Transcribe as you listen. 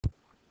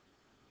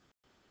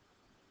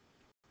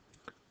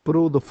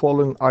prove the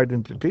following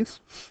identities.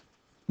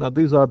 Now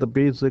these are the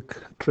basic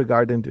trig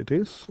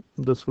identities.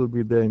 This will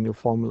be there in your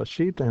formula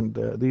sheet, and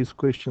these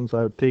questions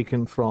I have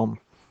taken from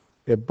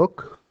a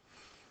book,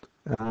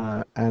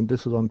 and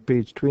this is on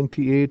page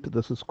 28.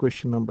 This is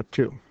question number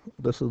 2.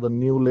 This is the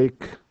New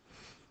Lake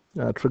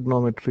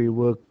trigonometry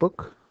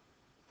workbook,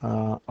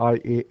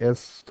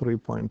 IAS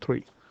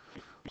 3.3.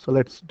 So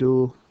let's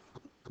do,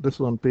 this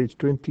is on page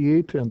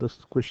 28, and this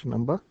is question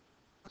number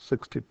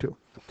 62.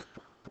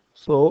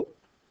 So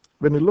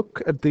when you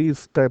look at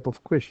these type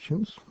of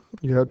questions,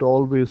 you have to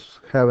always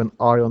have an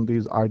eye on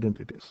these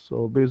identities.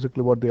 So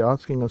basically what they're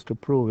asking us to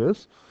prove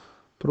is,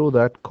 prove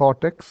that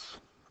cot x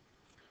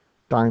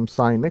times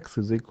sine x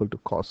is equal to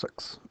cos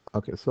x.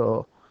 Okay,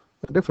 so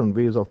different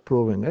ways of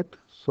proving it.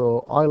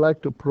 So I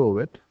like to prove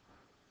it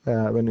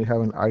when you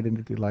have an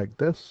identity like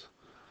this.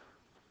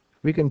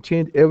 We can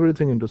change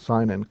everything into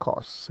sine and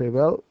cos. Say,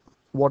 well,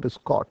 what is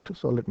cot?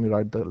 So let me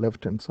write the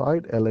left hand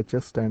side.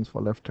 LHS stands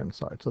for left hand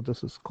side. So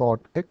this is cot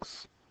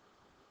x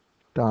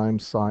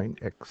times sine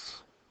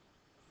x.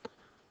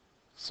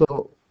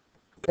 So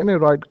can I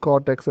write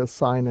cot x as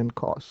sine and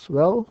cos?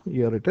 Well,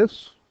 here it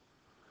is.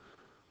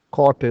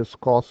 Cot is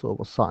cos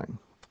over sine.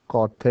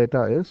 Cot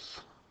theta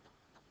is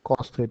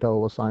cos theta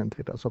over sine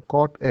theta. So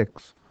cot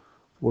x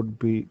would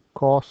be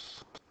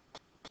cos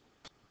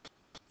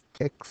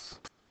x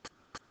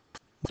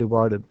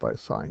divided by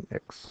sine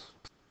x.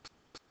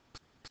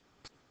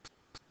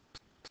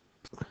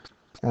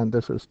 And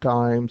this is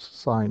times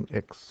sine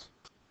x.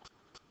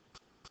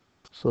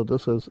 So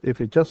this is, if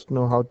you just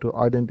know how to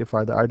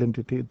identify the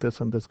identity, this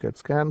and this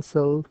gets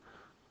cancelled.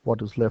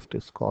 What is left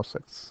is cos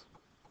x.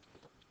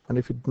 And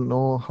if you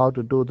know how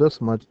to do this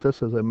much,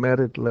 this is a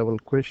merit level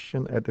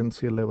question at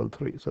NCA level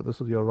 3. So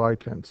this is your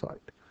right hand side.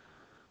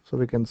 So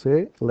we can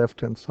say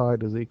left hand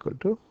side is equal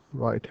to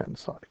right hand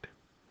side.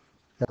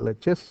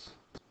 LHS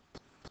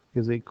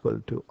is equal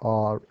to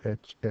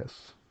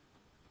RHS.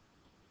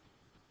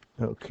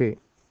 Okay,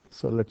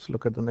 so let's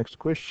look at the next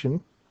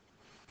question.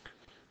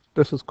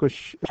 This is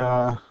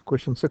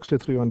question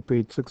 63 on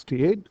page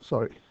 68.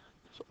 Sorry,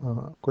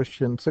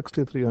 question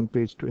 63 on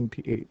page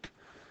 28.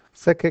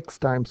 Sec x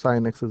times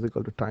sine x is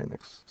equal to tan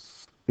x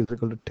is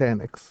equal to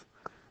tan x.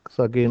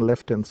 So again,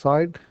 left hand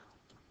side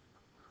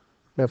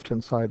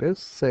is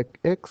sec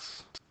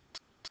x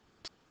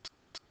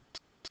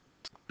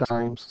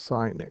times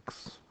sine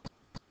x.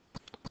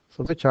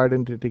 So which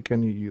identity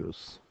can you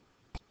use?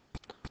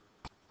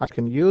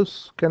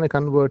 Can I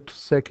convert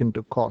sec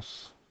into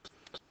cos?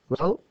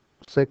 Well,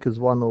 sec is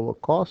 1 over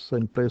cos, so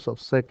in place of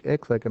sec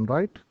x I can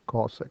write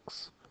cos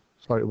x.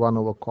 Sorry, 1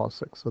 over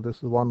cos x. So this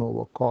is 1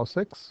 over cos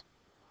x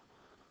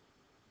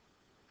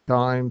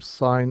times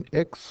sine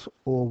x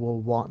over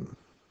 1.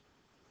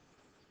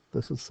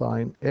 This is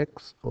sine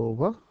x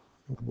over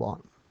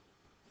 1.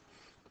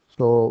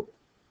 So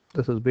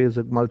this is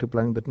basic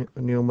multiplying the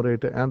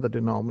numerator and the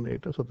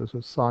denominator. So this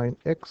is sine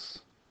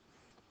x.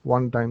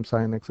 1 times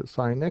sine x is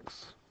sine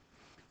x,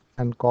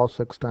 and cos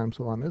x times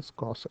 1 is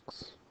cos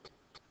x.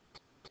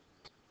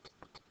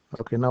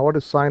 Okay, now what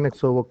is sine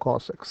x over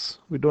cos x?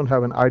 We don't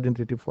have an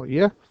identity for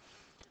here.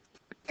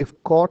 If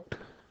cot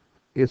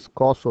is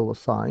cos over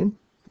sine,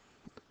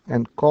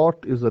 and cot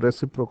is the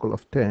reciprocal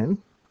of tan,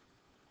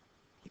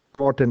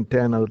 cot and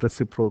tan are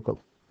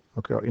reciprocal,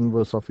 okay, or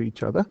inverse of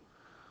each other.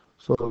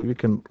 So we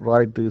can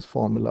write this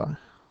formula.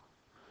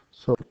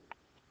 So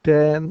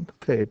tan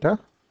theta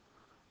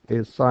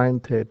is sine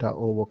theta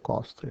over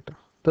cos theta.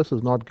 This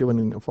is not given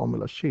in your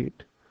formula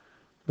sheet,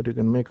 but you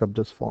can make up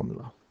this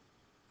formula,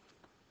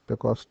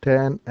 because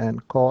tan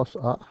and cot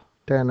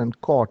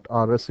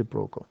are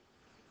reciprocal.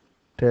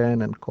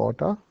 Tan and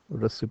cot are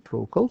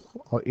reciprocal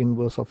or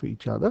inverse of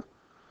each other.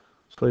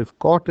 So if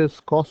cot is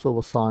cos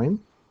over sine,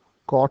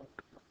 cot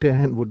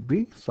tan would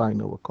be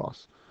sine over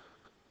cos.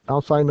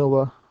 Now sine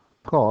over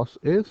cos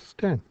is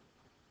tan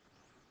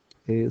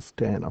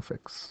of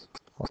x,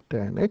 or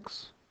tan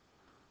x,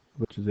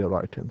 which is your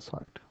right hand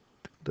side.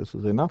 This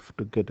is enough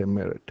to get a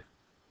merit.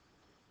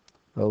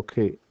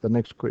 Okay, the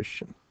next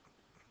question.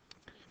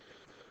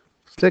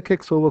 Sec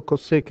x over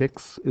cosec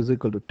x is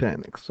equal to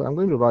tan x. So I'm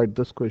going to write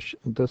this question,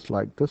 this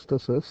like this.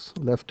 This is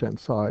left hand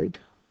side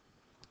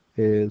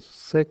is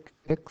sec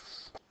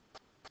x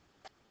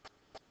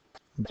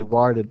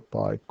divided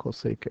by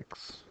cosec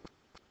x.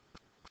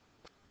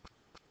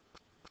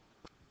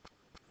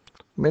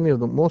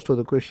 Most of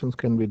the questions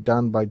can be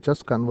done by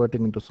just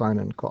converting into sine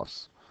and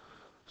cos.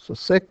 So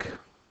sec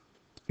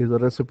is a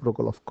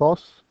reciprocal of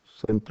cos.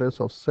 So in place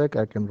of sec,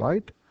 I can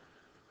write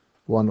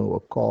 1 over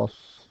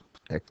cos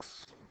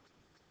x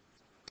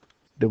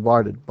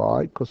divided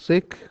by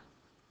cosec.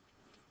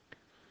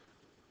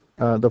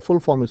 The full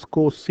form is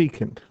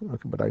cosecant,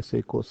 okay, but I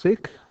say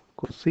cosec.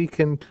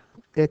 Cosecant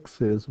x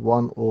is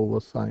 1 over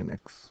sine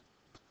x.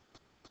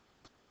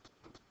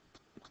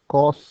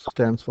 Cos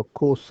stands for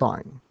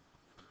cosine,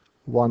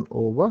 1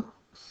 over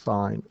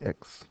sine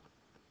x.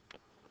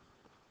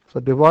 So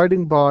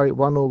dividing by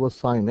 1 over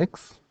sine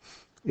x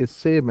is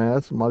same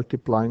as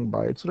multiplying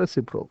by its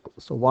reciprocal.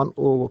 So 1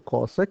 over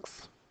cos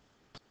x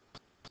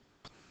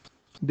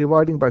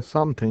Dividing by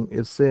something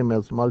is same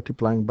as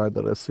multiplying by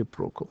the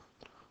reciprocal.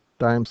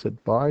 Times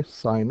it by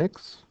sine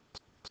x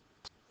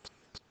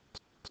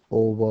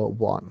over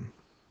 1.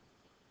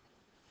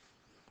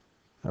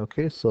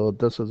 Okay, so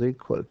this is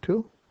equal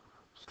to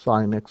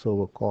sine x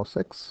over cos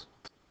x,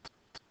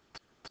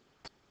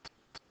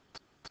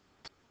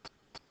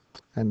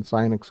 and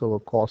sine x over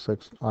cos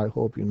x, I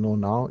hope you know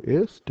now,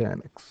 is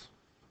tan x,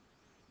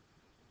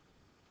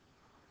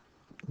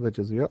 which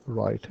is your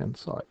right hand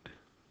side.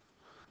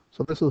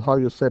 So this is how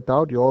you set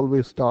out. You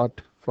always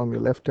start from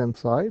your left hand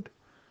side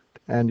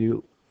and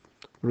you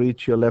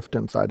reach your left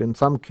hand side. In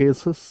some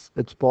cases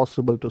it's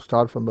possible to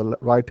start from the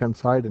right hand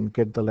side and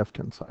get the left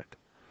hand side.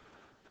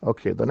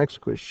 Okay, the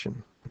next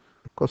question.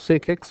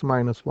 Cosec x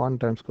minus 1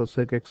 times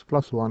cosec x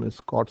plus 1 is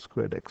cot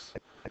squared x.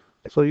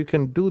 So you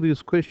can do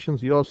these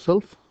questions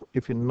yourself.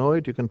 If you know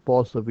it, you can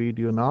pause the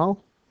video now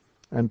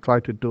and try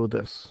to do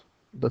this.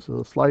 This is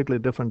a slightly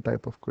different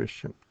type of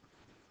question.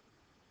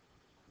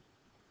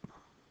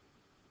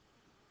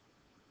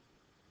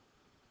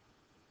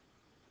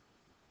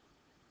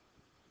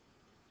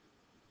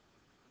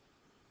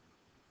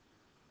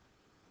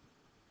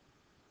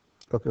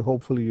 Okay,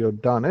 hopefully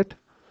you've done it.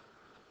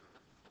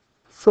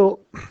 So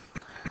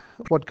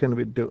what can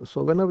we do?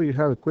 So whenever you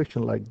have a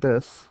question like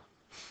this,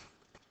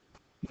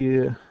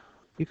 you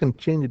can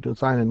change it to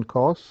sine and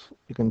cos.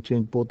 You can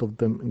change both of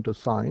them into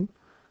sine.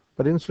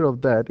 But instead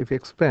of that, if you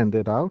expand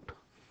it out,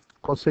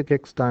 cosec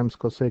x times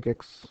cosec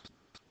x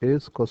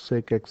is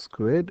cosec x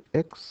squared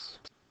x.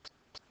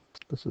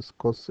 This is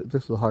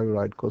how you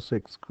write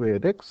cosec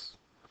squared x.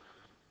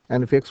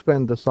 And if you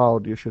expand this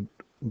out, you should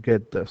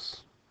get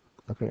this.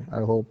 Okay,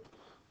 I hope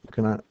you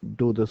can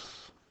do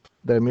this.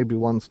 There may be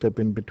one step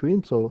in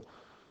between. So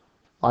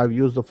I've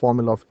used the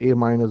formula of a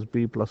minus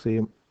b plus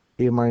a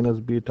minus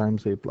b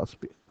times a plus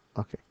b.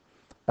 Okay.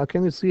 Now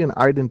can you see an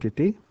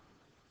identity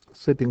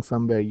sitting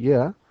somewhere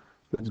here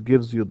which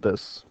gives you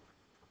this?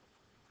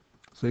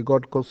 So you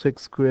got cosec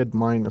squared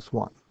minus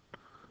 1.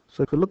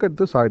 So if you look at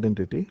this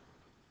identity,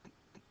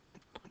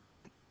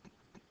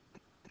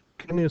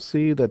 can you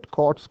see that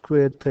cot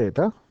squared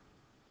theta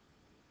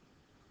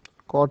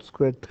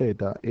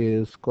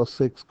is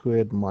cosec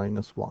squared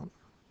minus 1.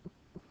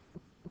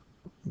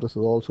 This is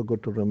also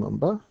good to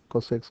remember.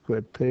 Cosec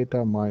squared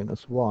theta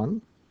minus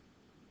 1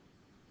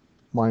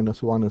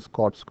 is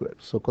cot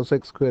squared. So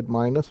cosec squared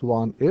minus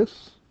 1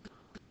 is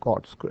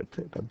cot squared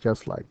theta,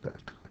 just like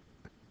that.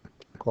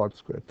 Cot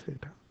squared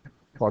theta,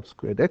 cot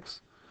squared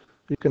x.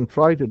 You can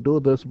try to do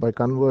this by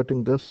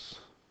converting this,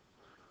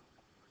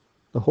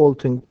 the whole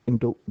thing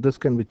into, this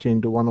can be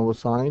changed to 1 over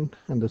sine,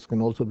 and this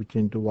can also be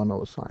changed to 1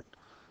 over sine.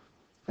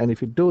 And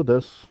if you do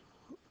this,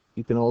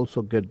 you can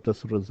also get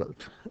this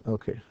result.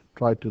 Okay,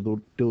 try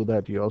to do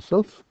that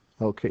yourself.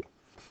 Okay,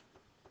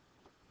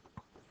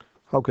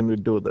 how can we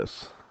do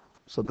this?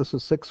 So this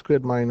is sec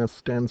squared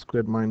minus tan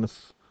squared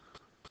minus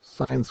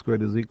sine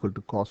squared is equal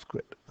to cos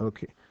squared.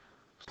 Okay,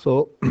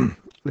 so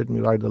let me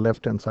write the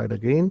left hand side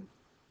again.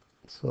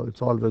 So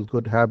it's always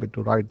good habit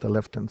to write the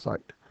left hand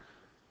side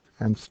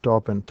and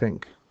stop and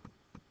think.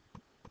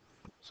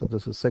 So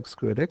this is sec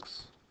squared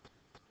x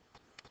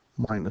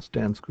minus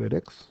tan squared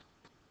x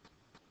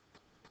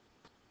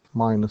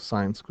minus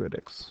sine squared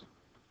x.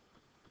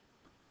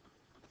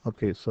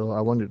 Okay, so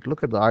I want you to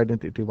look at the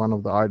identity, one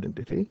of the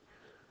identity,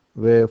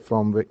 where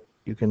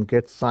you can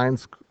get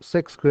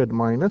sec squared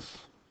minus.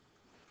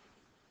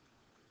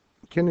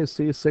 Can you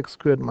see sec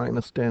squared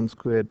minus tan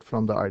squared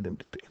from the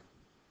identity?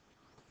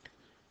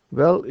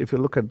 Well, if you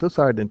look at this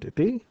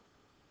identity,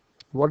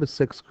 what is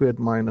sec squared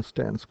minus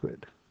tan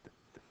squared?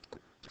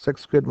 Sec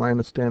squared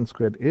minus tan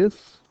squared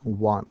is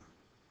 1.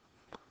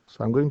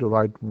 So I'm going to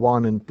write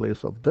 1 in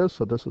place of this.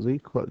 So this is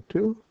equal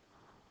to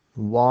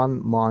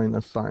 1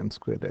 minus sine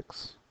squared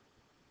x.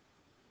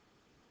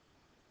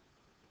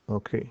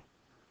 Okay.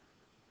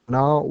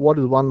 Now, what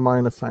is 1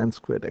 minus sine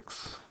squared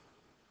x?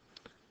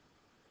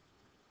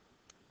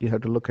 You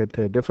have to look at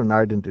a different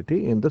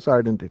identity. In this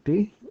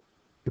identity,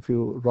 if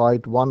you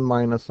write 1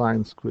 minus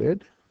sine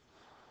squared,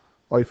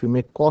 or if you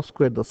make cos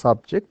squared the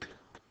subject,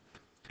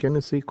 can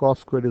you see cos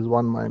squared is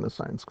 1 minus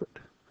sine squared?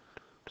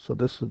 So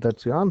that's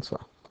the answer.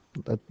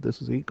 That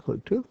this is equal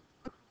to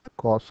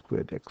cos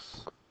squared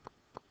x,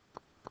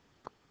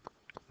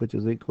 which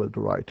is equal to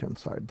right hand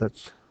side.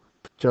 That's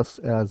just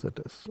as it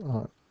is.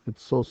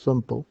 It's so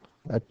simple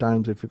at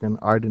times if you can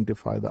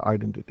identify the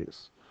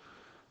identities.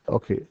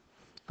 Okay,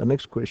 the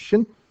next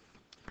question,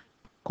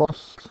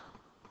 cos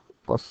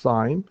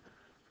sine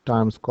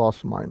times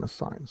cos minus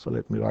sine. So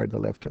let me write the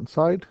left hand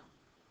side.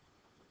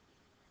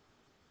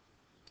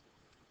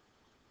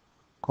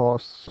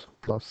 Cos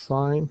plus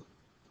sine,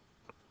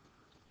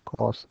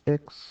 cos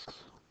x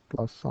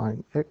plus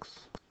sine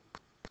x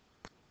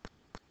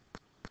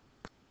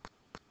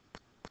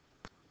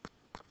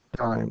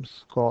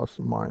times cos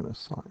minus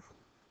sine.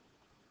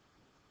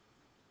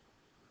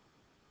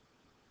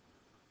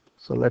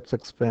 So let's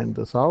expand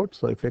this out.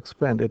 So if you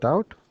expand it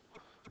out,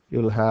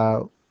 you'll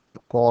have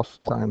cos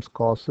times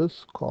cos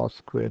is cos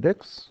squared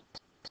x.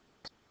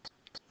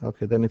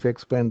 Okay, then if you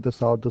expand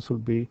this out, this will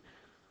be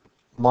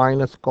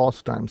minus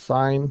cos times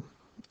sine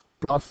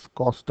plus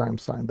cos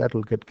times sine. That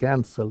will get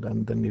cancelled,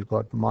 and then you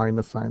got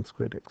minus sine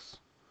squared x.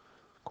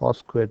 Cos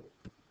squared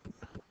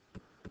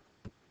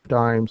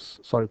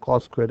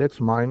cos squared x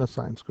minus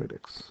sine squared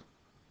x.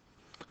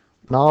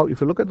 Now,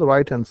 if you look at the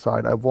right-hand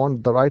side, I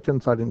want the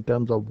right-hand side in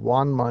terms of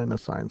 1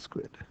 minus sine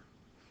squared.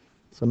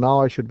 So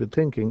now I should be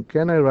thinking,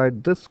 can I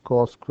write this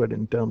cos squared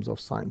in terms of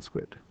sine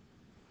squared?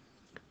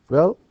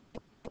 Well,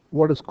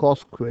 what is cos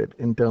squared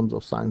in terms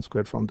of sine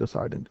squared from this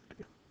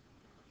identity?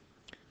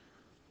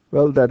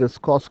 Well, that is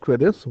cos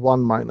squared is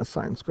 1 minus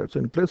sine squared. So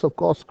in place of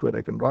cos squared,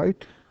 I can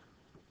write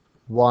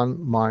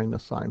 1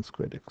 minus sine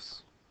squared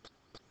x.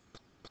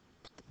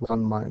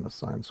 1 minus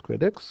sine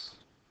squared x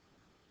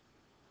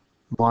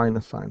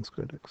minus sine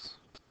squared x.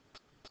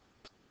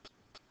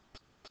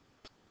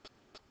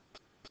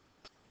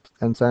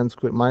 And sine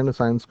squared minus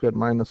sine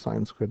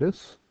squared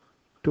is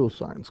 2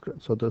 sine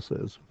squared. So this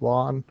is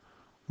 1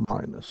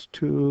 minus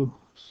 2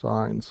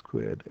 sine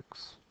squared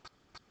x.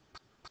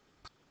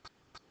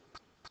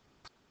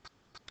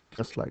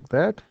 Just like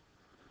that.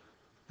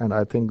 And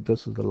I think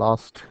this is the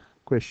last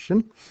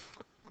question.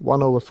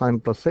 1 over sine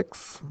plus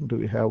x. Do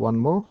we have one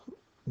more?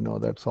 No,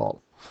 that's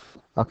all.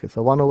 Okay,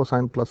 so 1 over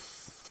sine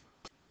plus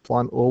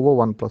 1 over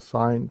 1 plus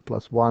sine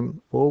plus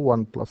 1 over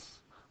 1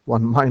 plus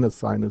 1 minus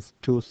sine is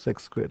 2 sec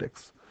squared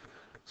x.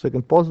 So you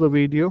can pause the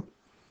video.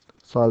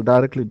 So I'll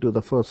directly do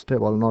the first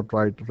step. I'll not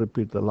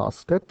repeat the last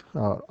step.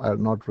 I'll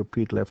not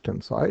repeat left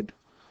hand side.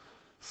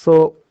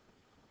 So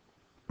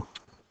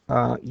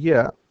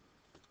yeah,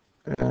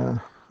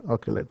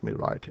 okay, let me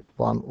write it.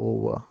 1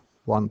 over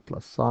 1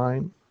 plus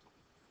sine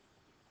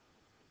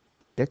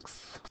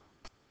x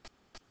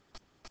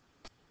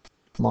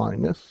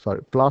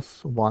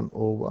plus 1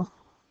 over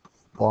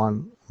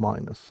 1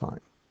 minus sine.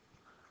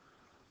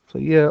 So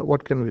here,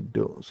 what can we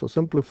do? So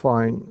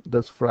simplifying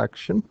this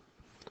fraction,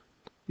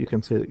 you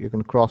can say you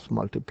can cross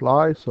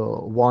multiply.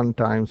 So 1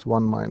 times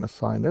 1 minus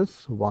sine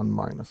is 1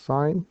 minus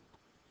sine.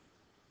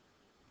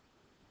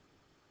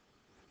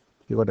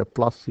 You got a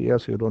plus here,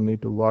 so you don't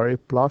need to worry.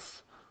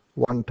 Plus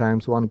 1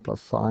 times 1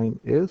 plus sine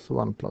is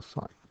 1 plus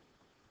sine.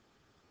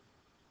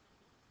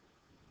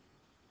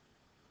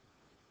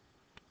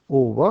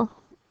 Over,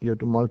 you have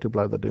to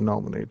multiply the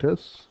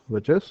denominators,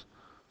 which is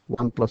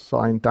 1 plus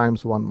sine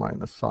times 1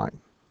 minus sine.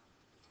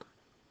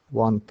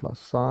 1 plus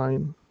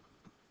sine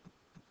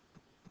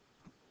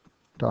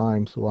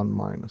times 1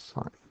 minus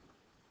sine.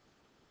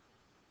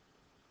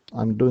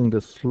 I'm doing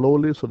this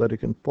slowly so that you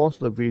can pause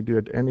the video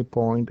at any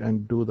point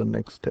and do the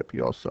next step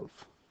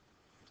yourself.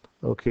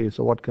 Okay,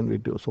 so what can we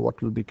do? So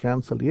what will be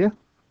cancelled here?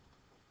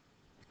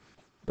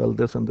 Well,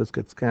 this and this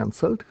gets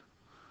cancelled.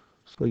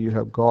 So you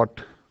have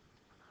got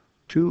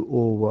 2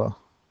 over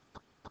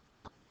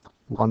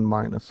 1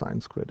 minus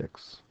sine squared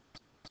x.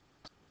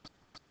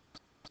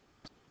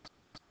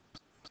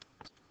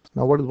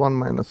 Now what is 1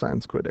 minus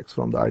sine squared x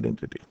from the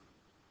identity?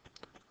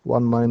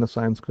 1 minus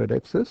sine squared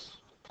x is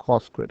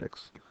cos squared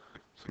x.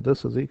 So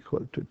this is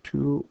equal to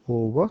 2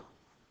 over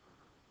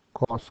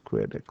cos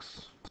squared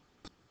x.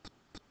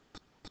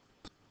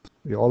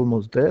 We're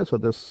almost there. So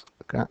this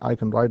I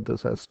can write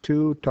this as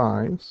 2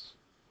 times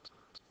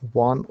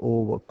 1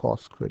 over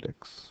cos squared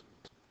x.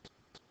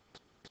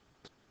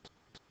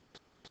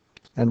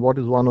 And what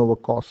is 1 over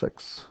cos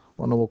x?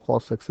 1 over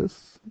cos x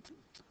is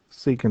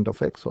secant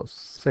of x or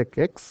sec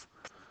x.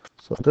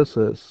 So this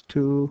is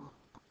 2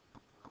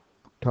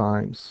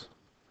 times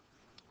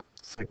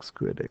sec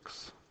squared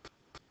x.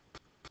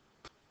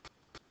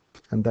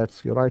 And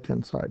that's your right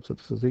hand side. So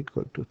this is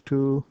equal to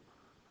 2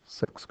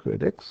 sec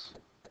squared x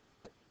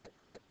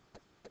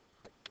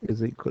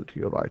is equal to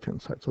your right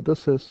hand side. So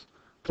this is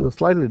a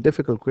slightly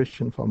difficult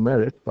question for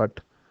merit,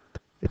 but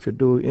if you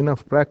do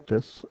enough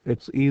practice,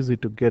 it's easy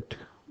to get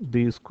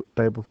these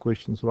type of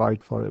questions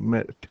right for a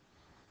merit.